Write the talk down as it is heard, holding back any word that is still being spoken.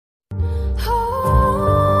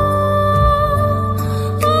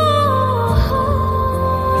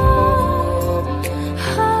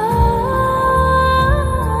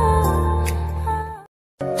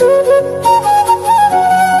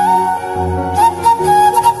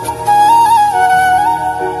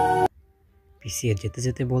পিছিয়ে যেতে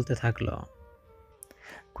যেতে বলতে থাকলো,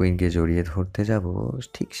 কুইনকে জড়িয়ে ধরতে যাব,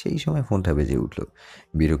 ঠিক সেই সময় ফোনটা বেজে উঠল।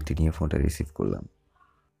 বিরক্তি নিয়ে ফোনটা রিসিভ করলাম।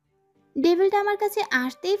 ডেভিলটা আমার কাছে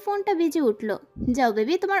আসতেই ফোনটা বেজে উঠল। যাও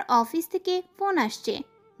বেবি, তোমার অফিস থেকে ফোন আসছে।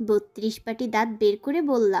 32 পাটি দাঁত বের করে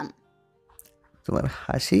বললাম। তোমার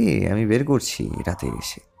হাসি আমি বের করছি রাতে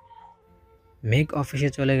এসে। মেঘ অফিসে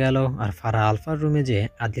চলে গেল আর ফারা আলফার রুমে যেয়ে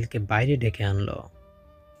আদিলকে বাইরে ডেকে আনলো।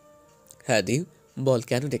 হ্যাঁ দিউ, বল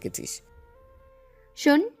কেন ডেকেছিস?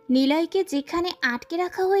 শোন, নিলয়কে যেখানে আটকে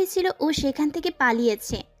রাখা হয়েছিল ও সেখান থেকে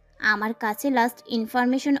পালিয়েছে। আমার কাছে লাস্ট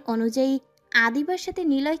ইনফরমেশন অনুযায়ী আদিবার সাথে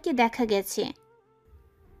নিলয়কে দেখা গেছে।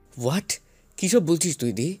 হোয়াট? কিসব বলছিস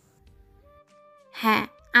তুই দি? হ্যাঁ,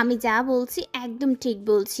 আমি যা বলছি একদম ঠিক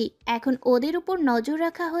বলছি। এখন ওদের উপর নজর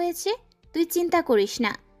রাখা হয়েছে। তুই চিন্তা করিস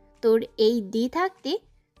না, তোর এই দি থাকতে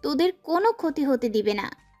তোদের কোনো ক্ষতি হতে দিবে না।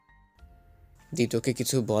 দি, তোকে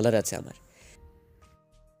কিছু বলার আছে আমার।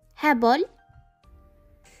 হ্যাঁ বল।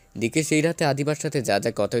 দিকে সেই রাতে আদিবার সাথে যা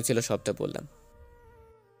যা কথা হয়েছিল সবটা বললাম।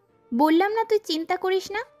 বললাম না তুই চিন্তা করিস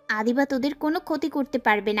না, আদিবা তোদের কোনো ক্ষতি করতে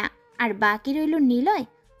পারবে না। আর বাকি রইল নিলয়,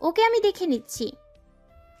 ওকে আমি দেখে নিচ্ছি।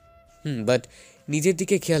 বাট নিজের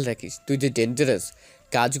দিকে খেয়াল রাখিস। তুই যে ডেঞ্জারাস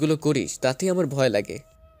কাজগুলো করিস তাতে আমার ভয় লাগে।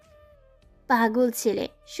 পাগল ছেলে।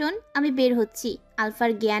 শোন, আমি বের হচ্ছি।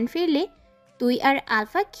 আলফার জ্ঞান ফিরলে তুই আর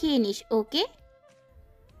আলফা খেয়ে নিস, ওকে?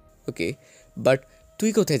 ওকে, বাট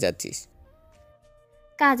তুই কোথায় যাচ্ছিস?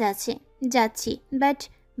 কাজ আছে, যাচ্ছি। বাট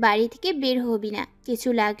বাড়ি থেকে বের হবি না। কিছু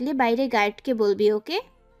লাগলে বাইরে গার্ডকে বলবি, ওকে?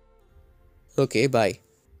 ওকে, বাই।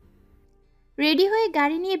 রেডি হয়ে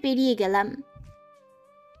গাড়ি নিয়ে বেরিয়ে গেলাম।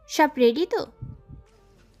 সব রেডি তো?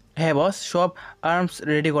 হ্যাঁ বস, সব আর্মস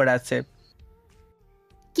রেডি করা আছে।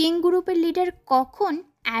 কিং গ্রুপের লিডার কখন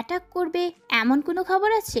অ্যাটাক করবে এমন কোনো খবর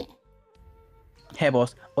আছে? হ্যাঁ বস,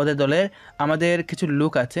 ওদের দলের আমাদের কিছু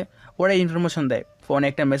লোক আছে, ওরা ইনফরমেশন দেয়। ফোনে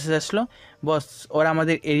একটা মেসেজ আসলো, বস ওরা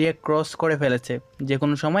আমাদের এরিয়া ক্রস করে ফেলেছে, যে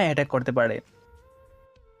কোনো সময় অ্যাটাক করতে পারে।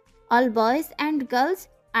 All boys and girls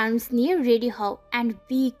arms নিয়ে রেডি হও অ্যান্ড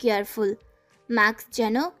বি কেয়ারফুল। মাস্ক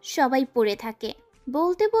যেন সবাই পরে থাকে।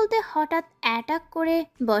 বলতে বলতে হঠাৎ অ্যাটাক করে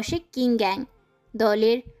বসে কিং গ্যাং।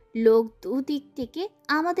 দলের লোক দুদিক থেকে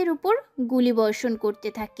আমাদের উপর গুলি বর্ষণ করতে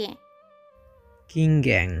থাকে। King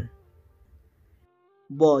gang?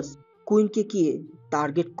 বস, কুইনকে কি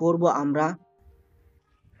টার্গেট করব আমরা?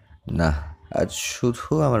 না, আজ শুধু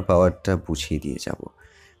আমার পাওয়ারটা বুঝিয়ে দিয়ে যাব।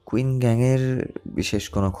 কুইন গ্যাংয়ের বিশেষ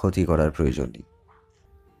কোনো ক্ষতি করার প্রয়োজন নেই।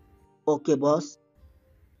 ওকে বস।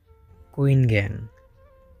 Queen gang?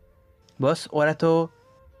 বস ওরা তো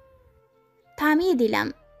থামিয়ে দিলাম।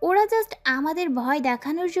 ওরা জাস্ট আমাদের ভয়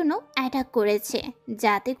দেখানোর জন্য অ্যাটাক করেছে,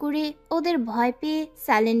 যাতে করে ওদের ভয় পেয়ে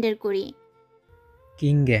সারেন্ডার করি।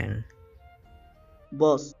 King gang?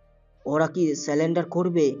 বস, ওরা কি স্যালেন্ডার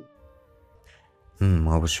করবে?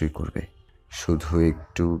 অবশ্যই করবে, শুধু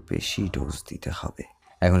একটু বেশি ডোজ দিতে হবে।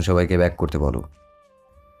 এখন সবাইকে ব্যাক করতে বলো।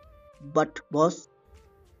 বাট বস।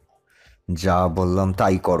 যা বললাম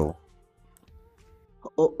তাই করো।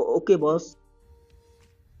 ওকে বস।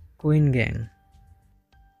 Queen gang?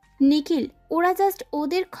 নিখিল, ওরা জাস্ট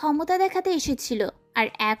ওদের ক্ষমতা দেখাতে এসেছিল, আর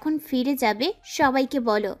এখন ফিরে যাবে। সবাইকে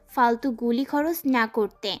বলো ফালতু গুলি খরচ না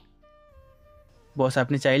করতে। বস,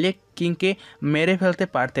 আপনি চাইলে কিংকে মেরে ফেলতে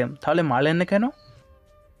পারতেন, তাহলে মারলেন না কেন?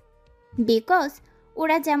 বিকজ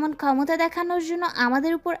ওরা যেমন ক্ষমতা দেখানোর জন্য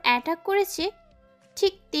আমাদের উপর অ্যাটাক করেছে,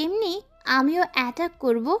 ঠিক তেমনি আমিও অ্যাটাক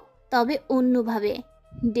করব, তবে অন্যভাবে।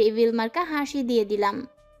 ডেভিল মার্কা হাসি দিয়ে দিলাম,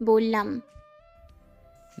 বললাম,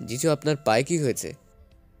 জিজু, আপনার পায়ে কি হয়েছে?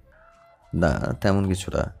 না, তেমন কিছু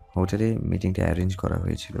না। হোটেলে মিটিংটা অ্যারেঞ্জ করা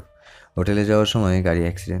হয়েছিল। হোটেলে যাওয়ার সময় গাড়ি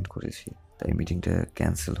অ্যাক্সিডেন্ট করেছি, তাই মিটিংটা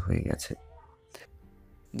ক্যান্সেল হয়ে গেছে।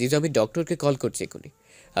 জিজু, আমি ডক্টরকে কল করছি এখনই।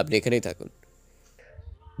 আপনি এখানেই থাকুন।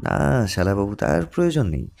 না শালাবাবু, তার প্রয়োজন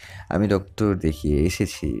নেই। আমি ডক্টর দেখিয়ে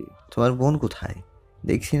এসেছি। তোমার বোন কোথায়?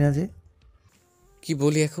 দেখছি না যে। কি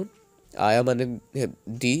বলি এখন? আয়া মানে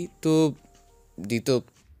দি তো দি তো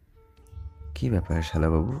কি ব্যাপার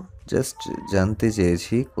শালাবাবু? জাস্ট জানতে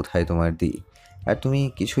চেয়েছি কোথায় তোমার দি, আর তুমি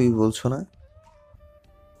কিছুই বলছো না।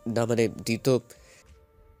 না মানে দি তো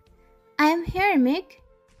আই এম হেয়ার মেক।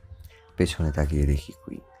 পেছনে তাকিয়ে দেখি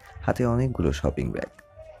কুইন, হাতে অনেকগুলো শপিং ব্যাগ।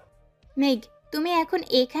 মেঘ, তুমি এখন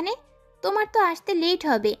এখানে? তোমার তো আসতে লেট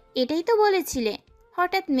হবে, এটাই তো বলেছিলে।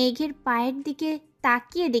 হঠাৎ মেঘের পায়ের দিকে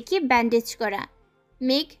তাকিয়ে দেখি ব্যান্ডেজ করা।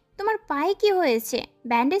 মেঘ, তোমার পায়ে কি হয়েছে?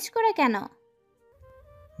 ব্যান্ডেজ করা কেন?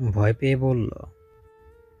 ভয় পেয়ে বলল,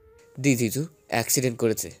 দি জিজু অ্যাক্সিডেন্ট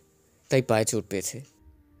করেছে, তাই পায়ে চোট পেয়েছে।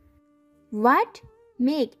 হোয়াট?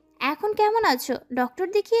 মেঘ, এখন কেমন আছো? ডক্টর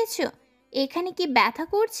দেখিয়েছো? এখানে কি ব্যথা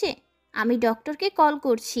করছে? আমি ডক্টরকে কল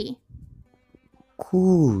করছি।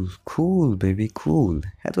 কুল কুল বেবি কুল,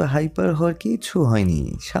 এত হাইপার হওয়ার কিছু হয়নি,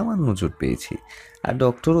 সামান্য চোট পেয়েছি আর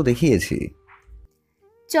ডক্টরও দেখিয়েছি।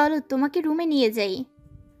 চলো তোমাকে রুমে নিয়ে যাই।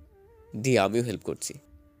 দি আমিও হেল্প করছি।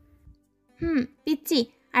 পিচ্চি,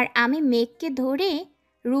 আর আমি মেঘকে ধরে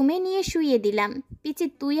রুমে নিয়ে শুইয়ে দিলাম। পিচ্চি,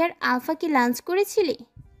 তুই আর আলফা কি লাঞ্চ করেছিলি?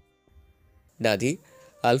 না দি,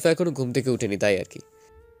 আলফা এখনো ঘুম থেকে উঠেনি, তাই আর কি।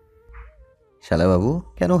 শালাবাবু,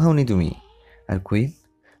 কেন খাওনি তুমি? আর কুইন,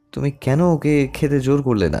 তুমি কেন ওকে খেতে জোর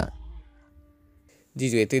করলে না?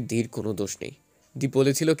 জিজু, এতে দির কোনো দোষ নেই। দি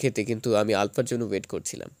বলেছিল খেতে, কিন্তু আমি আলফার জন্য ওয়েট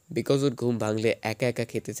করছিলাম, বিকজ ওর ঘুম ভাঙলে একা একা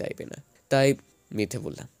খেতে চাইবে না, তাই মিথ্যে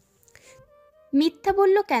বললাম। মিথ্যা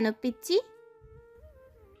বললো কেন পিচ্চি?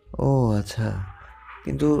 ও আচ্ছা,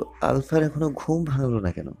 কিন্তু আলফার এখনো ঘুম ভাঙলো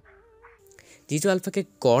না কেন? জিজু, আলফাকে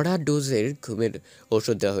কড়া ডোজের ঘুমের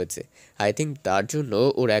ওষুধ দেওয়া হয়েছে। আই থিঙ্ক তার জন্য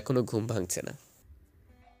ওর এখনো ঘুম ভাঙছে না।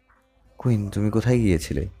 কুইন, তুমি কোথায়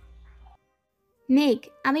গিয়েছিলে? মেঘ,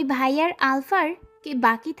 আমি ভাই আর আলফার কি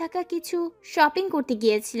বাকি থাকা কিছু শপিং করতে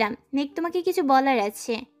গিয়েছিলাম। মেঘ, তোমাকে কিছু বলার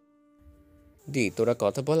আছে। দি তোরা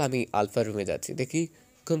কথা বল, আমি আলফার রুমে যাচ্ছি, দেখি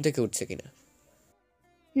ঘুম থেকে উঠছে কিনা।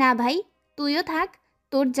 না ভাই, তুইও থাক,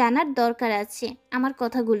 তোর জানার দরকার আছে আমার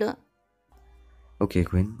কথাগুলো। ওকে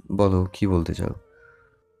কুইন, বলো কি বলতে চাও।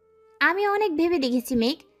 আমি অনেক ভেবে দেখেছি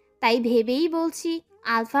মেঘ, তাই ভেবেই বলছি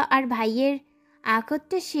আলফা আর ভাইয়ের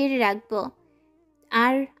আকটটা সেরে রাখবো,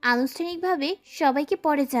 আর আনুষ্ঠানিকভাবে সবাইকে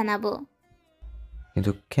পরে জানাবো।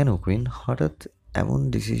 কিন্তু কেন কুইন, হঠাৎ এমন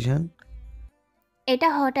ডিসিশন? এটা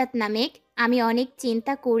হঠাৎ না মেঘ, আমি অনেক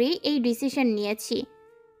চিন্তা করেই এই ডিসিশন নিয়েছি।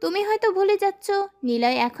 তুমি হয়তো ভুলে যাচ্ছ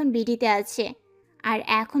নিলয় এখন বিডিতে আছে, আর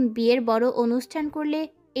এখন বিয়ের বড় অনুষ্ঠান করলে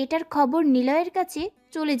এটার খবর নিলয়ের কাছে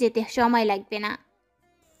চলে যেতে সময় লাগবে না।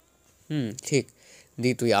 ঠিক।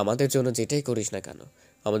 দি তুই আমাদের জন্য যেটাই করিস না কেন,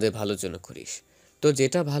 আমাদের ভালোর জন্য করিস। তো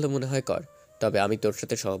যেটা ভালো মনে হয় কর, তবে আমি তোর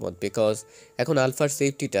সাথে সহমত, বিকজ এখন আলফার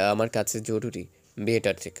সেফটিটা আমার কাছে জরুরি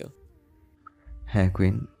বিয়েটার থেকেও। হ্যাঁ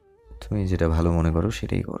কুইন, তুমি যেটা ভালো মনে করো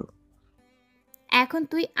সেটাই করো। এখন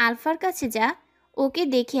তুই আলফার কাছে যা, ওকে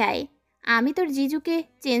দেখে আয়, আমি তোর জিজুকে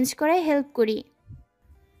চেঞ্জ করায় হেল্প করি।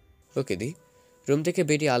 ওকে দি। রুম থেকে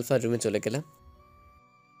বেরিয়ে আলফার রুমে চলে গেলাম।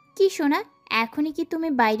 কি শোনা, এখনই কি তুমি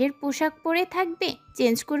বাইরের পোশাক পরে থাকবে,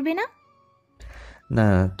 চেঞ্জ করবে না? না,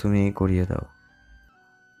 তুমি করিয়ে দাও।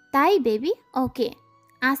 তাই বেবি, ওকে।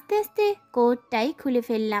 আস্তে আস্তে কোটটাই খুলে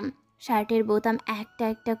ফেললাম, শার্টের বোতাম একটা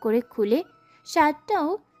একটা করে খুলে শার্টটাও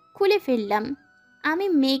খুলে ফেললাম। আমি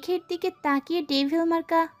মেঘের দিকে তাকিয়ে ডেভিল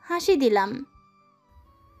মার্কা হাসি দিলাম।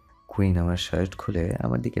 কুইন আমার শার্ট খুলে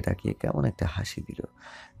আমার দিকে তাকিয়ে কেমন একটা হাসি দিল,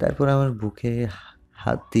 তারপর আমার বুকে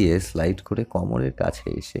হাত দিয়ে স্লাইড করে কোমরের কাছে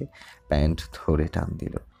এসে প্যান্ট ধরে টান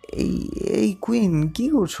দিল। এই এই কুইন, কি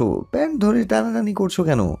করছো? প্যান্ট ধরে টানাটানি করছো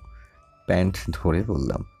কেন? প্যান্ট ধরে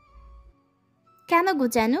বললাম। কেন গো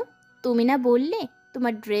জানো, তুমি না বললে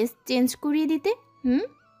তোমার ড্রেস চেঞ্জ করিয়ে দিতে?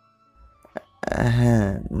 হ্যাঁ,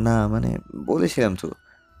 না মানে বলেছিলাম তো।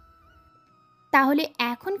 তাহলে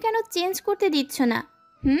এখন কেন চেঞ্জ করতে দিচ্ছ না?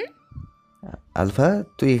 আলফা,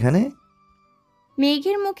 তুই এখানে?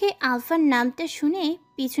 মেঘের মুখে আলফার নামটা শুনে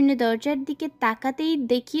পিছনে দরজার দিকে তাকাতেই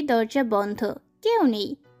দেখি দরজা বন্ধ, কেউ নেই।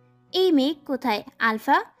 এই মেঘ কোথায়?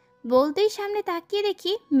 আলফা বলতেই সামনে তাকিয়ে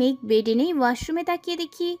দেখি মেঘ বেডে নেই, ওয়াশরুমে তাকিয়ে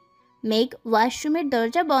দেখি মেঘ ওয়াশরুমের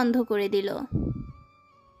দরজা বন্ধ করে দিল।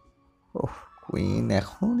 ওহ কুইন,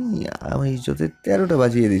 এখনই আমার ইজ্জতের 13টা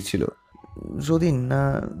বাজিয়ে দিচ্ছিল। যদি না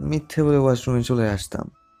মিথ্যে বলে ওয়াশরুমে চলে আসতাম।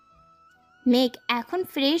 মেঘ এখন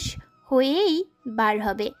ফ্রেশ হয়েই বার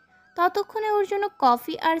হবে, ততক্ষণে ওর জন্য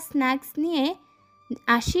কফি আর স্ন্যাক্স নিয়ে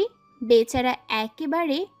আসি। বেচারা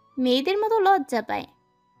একেবারে মেয়েদের মতো লজ্জা পায়।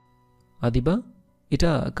 আদিবা,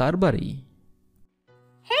 এটা কার বাড়ি?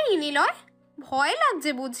 হেই নিলয়, ভয়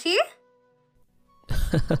লাগছে বুঝি?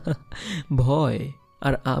 ভয়?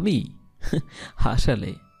 আর আমি?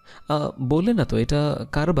 হাসালে। বললে না তো এটা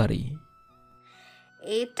কার বাড়ি?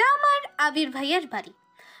 এটা আমার আবির ভাইয়ার বাড়ি।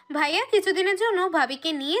 ভাইয়া কিছুদিনের জন্য ভাবিকে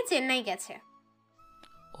নিয়ে চেন্নাই গেছে।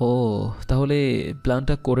 ও, তাহলে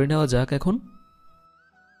প্ল্যানটা করে নেওয়া যাক এখন।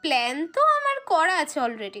 প্ল্যান তো আমার করা আছে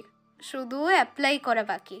অলরেডি, শুধু অ্যাপ্লাই করা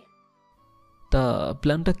বাকি। তা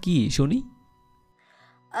প্ল্যানটা কি শুনি?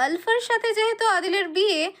 আলফার সাথে যেহেতু আদিলের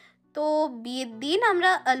বিয়ে, তো বিয়ের দিন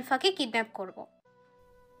আমরা আলফাকে কিডন্যাপ করব।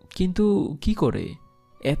 কিন্তু কি করে?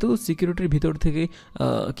 এত সিকিউরিটির ভিতর থেকে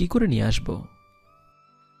কি করে নিয়ে আসবো?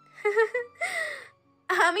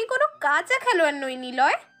 আমি কোনো কাঁচা খেলোয়াড় নই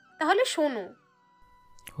নিলয়, তাহলে শোনো।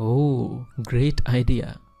 ও, গ্রেট আইডিয়া।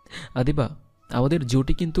 আদিবা, আমাদের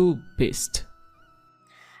জুটি কিন্তু বেস্ট।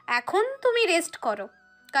 এখন তুমি রেস্ট করো,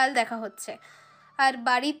 কাল দেখা হচ্ছে। আর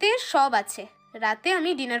বাড়িতে সব আছে, রাতে আমি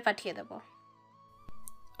ডিনার পাঠিয়ে দেব।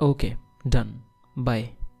 ওকে, ডান, বাই।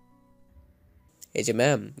 এই যে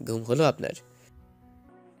ম্যাম, ঘুম হলো আপনার?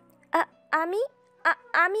 আমি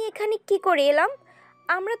আমি এখানে কি করে এলাম?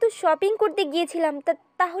 আমরা তো শপিং করতে গিয়েছিলাম।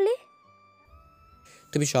 তাহলে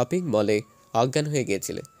তুমি শপিং মলে অজ্ঞান হয়ে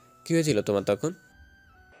গিয়েছিলে। কি হয়েছিল তোমার তখন?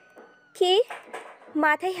 কি?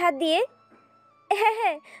 মাথায় হাত দিয়ে? হ্যাঁ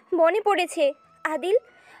হ্যাঁ, মনে পড়েছে। আদিল,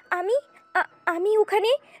 আমি আমি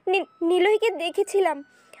ওখানে নিলয়কে দেখেছিলাম,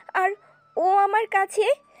 আর ও আমার কাছে।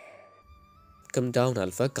 কাম ডাউন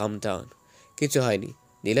আলফা, কাম ডাউন। কিছু হয়নি।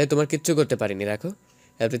 নীলয় তোমার কিচ্ছু করতে পারিনি, রাখো।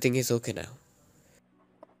 এভরিথিং ইজ ওকে নাও।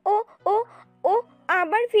 ও ও ও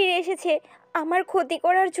আবার ফিরে এসেছে আমার ক্ষতি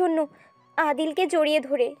করার জন্য, আদিলকে জড়িয়ে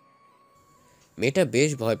ধরে। মেয়েটা বেশ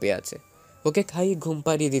ভয় পেয়ে আছে। ওকে খাইয়ে ঘুম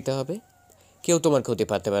পাড়িয়ে দিতে হবে। কেউ তোমার ক্ষতি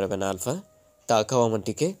পারতে পারবে না আলফা। তাকাও আমার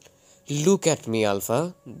দিকে। Look at me alpha.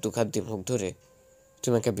 দুখাত দিয়ে মুখ ধরে।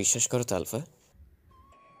 তুমি আমাকে বিশ্বাস করো তো আলফা?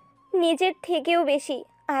 নিজের থেকেও বেশি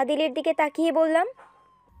আদিলের দিকে তাকিয়ে বললাম।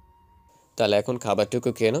 তাহলে এখন খাবারটুকু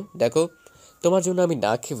খেয়ে নাও। দেখো, তোমার জন্য আমি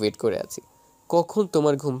না খেয়ে ওয়েট করে আছি। কখন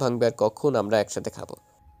তোমার ঘুম ভাঙবে আর কখন আমরা একসাথে খাবো।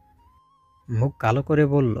 মুখ কালো করে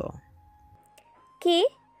বলল, কি?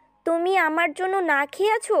 তুমি আমার জন্য না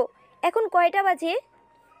খেয়ে আছো? এখন কয়টা বাজে?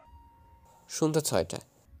 সন্ধ্যা 6টা।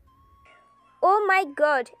 ও মাই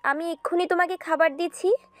গড, আমি এক্ষুনি তোমাকে খাবার দিচ্ছি।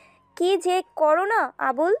 কি যে করো না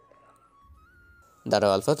আবুল।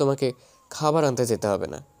 দাঁড়াও আলফা, তোমাকে খাবার আনতে যেতে হবে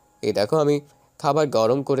না। এই দেখো, আমি খাবার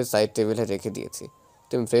গরম করে সাইড টেবিলে রেখে দিয়েছি।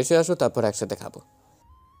 তুমি ফ্রেশ হয়ে আসো, তারপর একসাথে খাবো।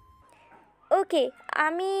 ওকে,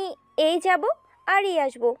 আমি এই যাব আর এই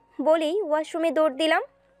আসবো বলেই ওয়াশরুমে দৌড় দিলাম।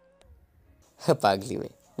 পাগলি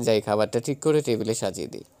মেয়ে। যাই, খাবারটা ঠিক করে টেবিলে সাজিয়ে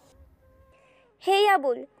দিই। হেই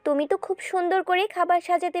আবুল, তুমি তো খুব সুন্দর করে খাবার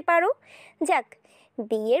সাজাতে পারো। যাক,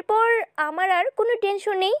 বিয়ের পর আমার আর কোনো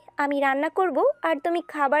টেনশন নেই। আমি রান্না করব আর তুমি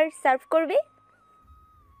খাবার সার্ভ করবে।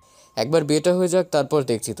 একবার বিয়েটা হয়ে যাক, তারপর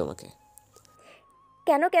দেখছি তোমাকে।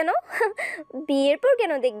 কেন কেন? বিয়ের পর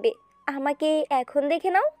কেন দেখবে? আমাকে এখন দেখে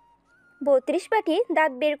নাও। 32 পাটি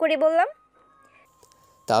দাঁত বের করে বললাম।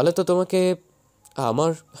 তাহলে তো তোমাকে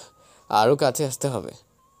আমার আরও কাছে আসতে হবে।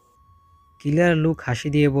 কিলার লুক হাসি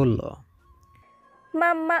দিয়ে বলল,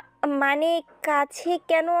 মানে কাছে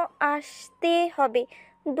কেন আসতে হবে?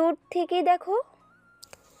 দূর থেকে দেখো।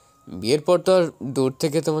 বিয়ের পর তো আর দূর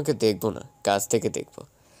থেকে তোমাকে দেখবো না, কাছ থেকে দেখবো।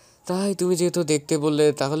 তাই তুমি যেহেতু দেখতে বললে,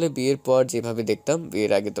 তাহলে বিয়ের পর যেভাবে দেখতাম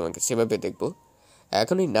বিয়ের আগে তোমাকে সেভাবে দেখবো।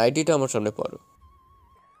 এখন এই নাইটিটা আমার সামনে পড়ো।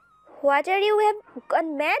 What are you have gone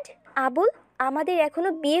mad? Abul, আমাদের এখনো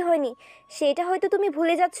বিয়ে হয়নি, সেটা হয়তো তুমি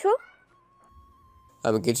ভুলে যাচ্ছ।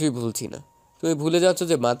 আমি কিছুই ভুলছি না। তুমি ভুলে যাচ্ছ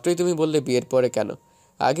যে মাত্রই তুমি বললে বিয়ের পরে কেন।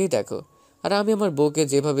 আগেই দেখো। আর আমি আমার বউকে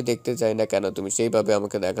যেভাবে দেখতে চাই না কেন, তুমি সেইভাবে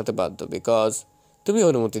আমাকে দেখাতে বাধ্য, বিকজ তুমি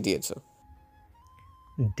অনুমতি দিয়েছো।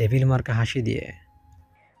 ডেভিল মার্কা হাসি দিয়ে।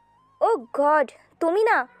 ও গড, তুমি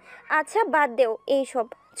না। আচ্ছা বাদ দেও এইসব,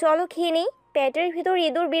 চলো খেয়ে নেই। পেটের ভিতর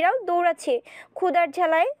ইঁদুর বিড়াল দৌড়াচ্ছে ক্ষুধার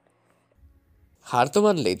ঝালায়। হার তো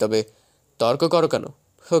মানলেই, তবে তর্ক করো কেন?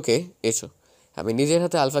 ওকে, এসো। আমি নিজের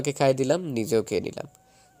হাতে আলফাকে খাইয়ে দিলাম, নিজেও খেয়ে নিলাম।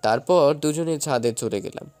 তারপর দুজনে ছাদে চলে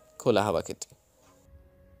গেলাম খোলা হাওয়া খেতে।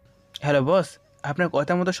 হ্যালো বস, আপনার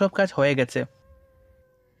কথা মতো সব কাজ হয়ে গেছে।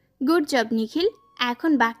 গুড জব নিখিল।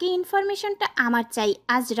 এখন বাকি ইনফরমেশনটা আমার চাই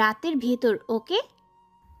আজ রাতের ভেতর, ওকে?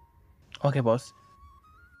 ওকে বস।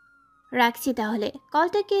 রাখছি তাহলে।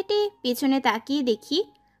 কলটা কেটে পেছনে তাকিয়ে দেখি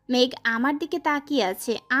মেঘ আমার দিকে তাকিয়ে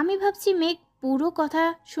আছে। আমি ভাবছি মেঘ পুরো কথা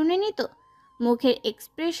শুনেনি তো। মুখের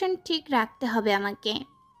এক্সপ্রেশন ঠিক রাখতে হবে আমাকে।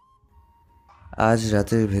 আজ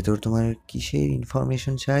রাতের ভেতর তোমার কিসের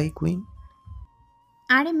ইনফরমেশন চাই কুইন?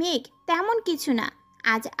 আরে মেঘ, তেমন কিছু না।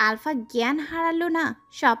 আজ আলফা জ্ঞান হারালো না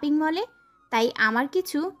শপিং মলে, তাই আমার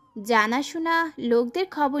কিছু জানাশোনা লোকদের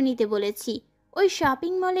খবর নিতে বলেছি। ওই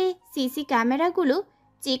শপিং মলে সিসি ক্যামেরাগুলো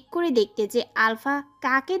চেক করে দেখতে যে আলফা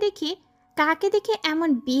কাকে দেখে এমন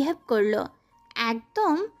বিহেভ করলো।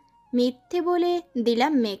 একদম মিথ্যে বলে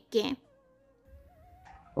দিলাম মেঘকে।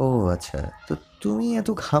 ও আচ্ছা, তো তুমি এত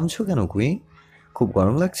ঘামছো কেন কুইন? খুব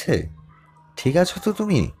গরম লাগছে? ঠিক আছো তো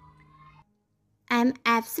তুমি? I am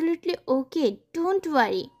absolutely okay, don't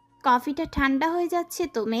worry. কফিটা ঠান্ডা হয়ে যাচ্ছে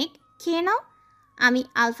তো মেঘ, খেয়ে নাও। আমি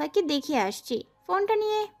আলফাকে দেখে আসছি। ফোনটা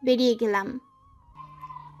নিয়ে বেরিয়ে গেলাম।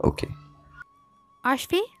 ওকে।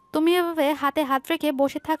 আশফি, তুমি এভাবে হাতে হাত রেখে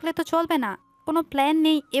বসে থাকলে তো চলবে না। কোনো প্ল্যান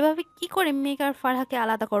নেই, এভাবে কি করে মেঘ আর ফারহাকে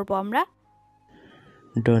আলাদা করব আমরা?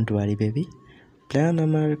 ডোন্ট ওয়ারি বেবি, প্ল্যান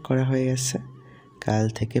আমার করা হয়ে গেছে। কাল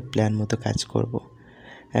থেকে প্ল্যান মতো কাজ করব।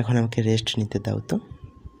 এখন আমাকে রেস্ট নিতে দাও তো।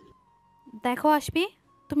 দেখো আশফি,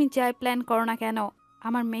 তুমি যাই প্ল্যান করো না কেন,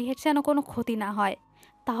 আমার মেঘের যেন কোনো ক্ষতি না হয়।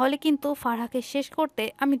 তাহলে কিন্তু ফারহাকে শেষ করতে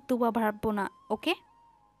আমি দুবার ভাববো না, ওকে?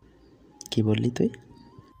 কি বললি তুই?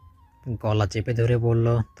 গলা চেপে ধরে বলল,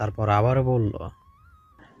 তারপর আবারও বলল,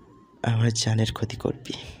 আমার জানের ক্ষতি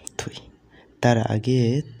করবি তুই। তার আগে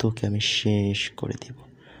তোকে আমি শেষ করে দিব,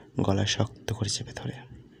 গলা শক্ত করে চেপে ধরে।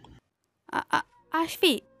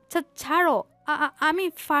 আশফি, ছাড়ো। আমি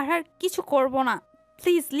ফারহার কিছু করব না,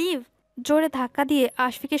 প্লিজ লিভ। জোরে ধাক্কা দিয়ে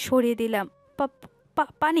আশফিকে সরিয়ে দিলাম।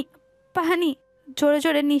 পানি পানি, জোরে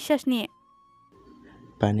জোরে নিঃশ্বাস নিয়ে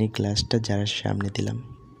পানির গ্লাসটা যারার সামনে দিলাম।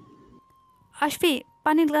 আশফি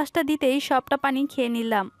পানির গ্লাসটা দিতেই সবটা পানি খেয়ে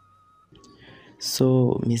নিলাম। সো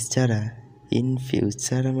মিস যারা, ইন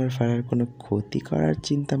ফিউচার আমার ফারার কোনো ক্ষতি করার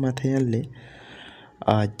চিন্তা মাথায় আনলে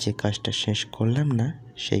আজ যে কাজটা শেষ করলাম না,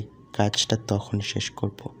 সেই কাজটা তখন শেষ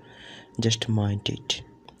করব। জাস্ট মাইন্ড ইট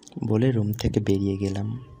বলে রুম থেকে বেরিয়ে গেলাম।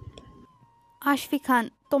 আশফি খান,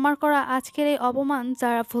 তোমার করা আজকের এই অপমান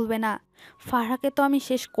যারা ভুলবে না। ফারহাকে তো আমি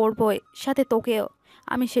শেষ করবই, সাথে তোকেও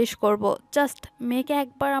আমি শেষ করব। জাস্ট মেয়েকে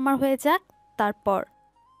একবার আমার হয়ে যাক, তারপর।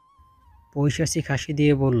 পৈশাচিক হাসি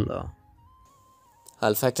দিয়ে বলল,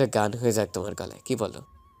 আলফা একটা গান হয়ে যাক তোমার গলায়, কি বলো?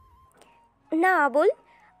 না আবুল,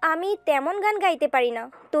 আমি তেমন গান গাইতে পারি না,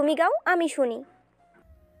 তুমি গাও, আমি শুনি।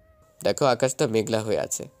 দেখো আকাশটা মেঘলা হয়ে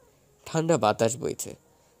আছে, ঠান্ডা বাতাস বইছে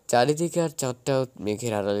চারিদিকে, আর চাঁদটাও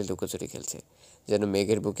মেঘের আড়ালে লুকোচুরি খেলছে, যেন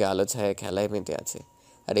মেঘের বুকে আলো ছায়া খেলায় মেতে আছে।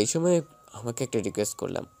 আর এই সময় আমাকে একটা রিকোয়েস্ট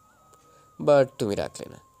করলাম, বাট তুমি রাখলে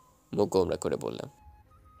না। মুখ গোমরা করে বললাম,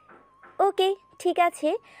 ওকে ঠিক আছে,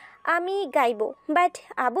 আমি গাইবো, বাট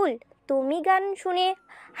আবুল তুমি গান শুনে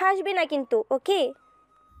হাসবে না কিন্তু, ওকে?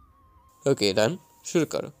 ওকে ডান, শুরু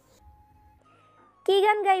করো। কি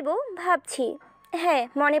গান গাইবো ভাবছি। হ্যাঁ,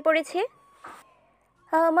 মনে পড়েছে।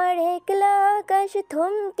 আমার একলা আকাশ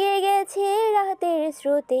থমকে গেছে রাতের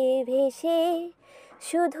স্রোতে ভেসে,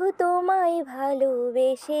 শুধু তোমায়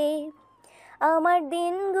ভালোবেসে। আমার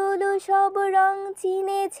দিনগুলো সব রং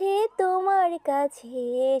চিনেছে তোমার কাছে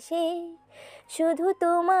এসে, শুধু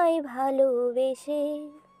তোমায় ভালোবেসে।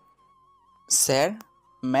 Sir,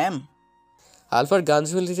 ma'am. আলফার গান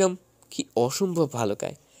শুনছিলাম, কি অসম্ভব ভালো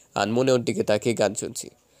গায়। আনমনে ওর দিকে তাকিয়ে গান শুনছি,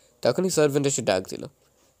 তখনই সার্ভেন্ট এসে ডাক দিল।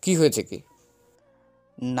 কি হয়েছে কি?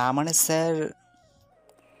 না মানে স্যার,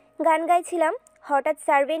 গান গাইছিলাম, হঠাৎ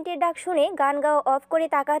সার্ভেন্টের ডাক শুনে গান গাওয়া অফ করে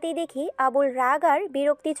তাকাতেই দেখি আবুল রাগ আর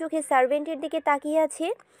বিরক্তি চোখে সার্ভেন্টের দিকে তাকিয়ে আছে,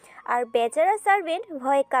 আর বেচারা সার্ভেন্ট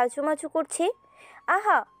ভয়ে কাচুমাচু করছে।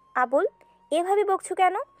 আহা আবুল, এভাবে বকছো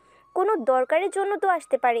কেন? কোনো দরকারের জন্য তো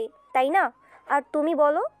আসতে পারে, তাই না? আর তুমি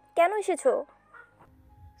বলো কেন এসেছো?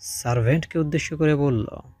 সার্ভেন্টকে উদ্দেশ্য করে বলল,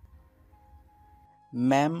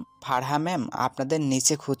 ম্যাম, ফারহা ম্যাম আপনাদের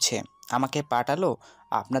নিচে খুঁজছে, আমাকে পাঠালো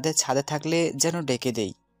আপনাদের ছাদে থাকলে যেন ডেকে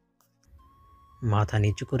দেই। মাথা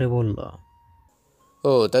নিচু করে বলল,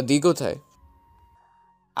 ও তা দি কোথায়?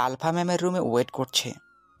 আলফা ম্যামের রুমে ওয়েট করছে।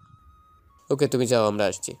 ওকে তুমি যাও, আমরা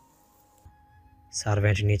আসছি।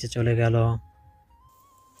 সার্ভেন্ট নিচে চলে গেল।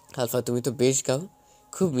 আলফা তুমি তো বেশ গাও,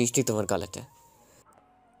 খুব মিষ্টি তোমার গলাটা।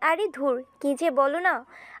 আরে ধুর, কি যে বলো না,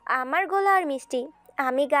 আমার গলা আর মিষ্টি।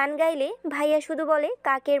 আমি গান গাইলে ভাইয়া শুধু বলে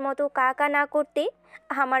কাকের মতো কা কা না করতে।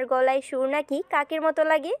 আমার গলায় সুর নাকি কাকের মতো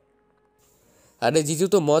লাগে। আরে জিজু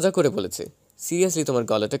তো মজা করে বলেছে, সিরিয়াসলি তোমার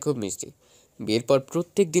গলাটা খুব মিষ্টি। বিয়ের পর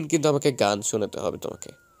প্রত্যেক দিন কিন্তু আমাকে গান শোনাতে হবে তোমাকে।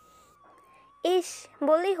 ইস,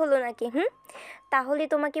 বললেই হলো নাকি? তাহলে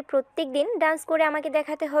তোমাকে প্রত্যেক দিন ডান্স করে আমাকে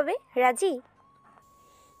দেখাতে হবে, রাজি?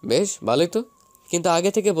 বেশ ভালোই তো, কিন্তু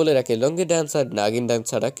আগে থেকে বলে রাখি লঙ্গি ডান্স আর নাগিন ডান্স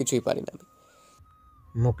ছাড়া কিছুই পারি না আমি।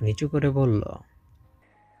 মুখ নিচু করে বলল,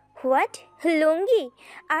 what, lungi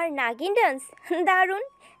R Naagin dance? দারুণ,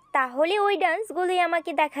 তাহলে ওই ডান্সগুলোই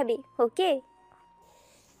আমাকে দেখাবে, ওকে?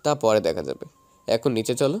 তা পরে দেখা যাবে, এখন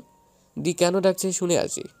নিচে চলো। দি কেন ডাকছে শুনে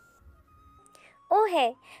আসি। ও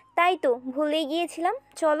হ্যাঁ, তাই তো ভুলে গিয়েছিলাম,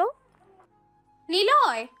 চলো।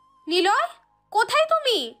 নিলয়, নিলয়, কোথায়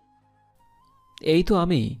তুমি? এই তো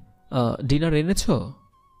আমি। ডিনার এনেছো?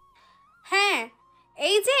 হ্যাঁ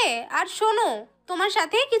এই যে, আর শোনো, তোমার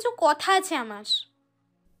সাথে কিছু কথা আছে আমার।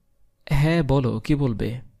 হ্যাঁ বলো, কি বলবে?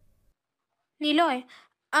 নিলয়,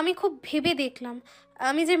 আমি খুব ভেবে দেখলাম,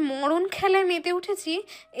 আমি যে মরণ খেলায় মেতে উঠেছি,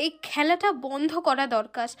 এই খেলাটা বন্ধ করা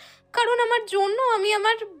দরকার। কারণ আমার জন্য আমি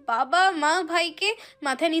আমার বাবা মা ভাইকে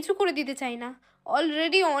মাথা নিচু করে দিতে চাই না।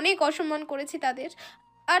 অলরেডি অনেক অসম্মান করেছি তাদের,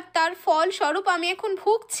 আর তার ফল স্বরূপ আমি এখন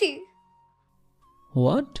ভুগছি।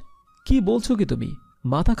 হোয়াট? কি বলছো কি তুমি?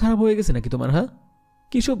 মাথা খারাপ হয়ে গেছে নাকি তোমার? হ্যাঁ,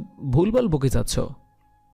 কি সব ভুলভাল বকে যাচ্ছ?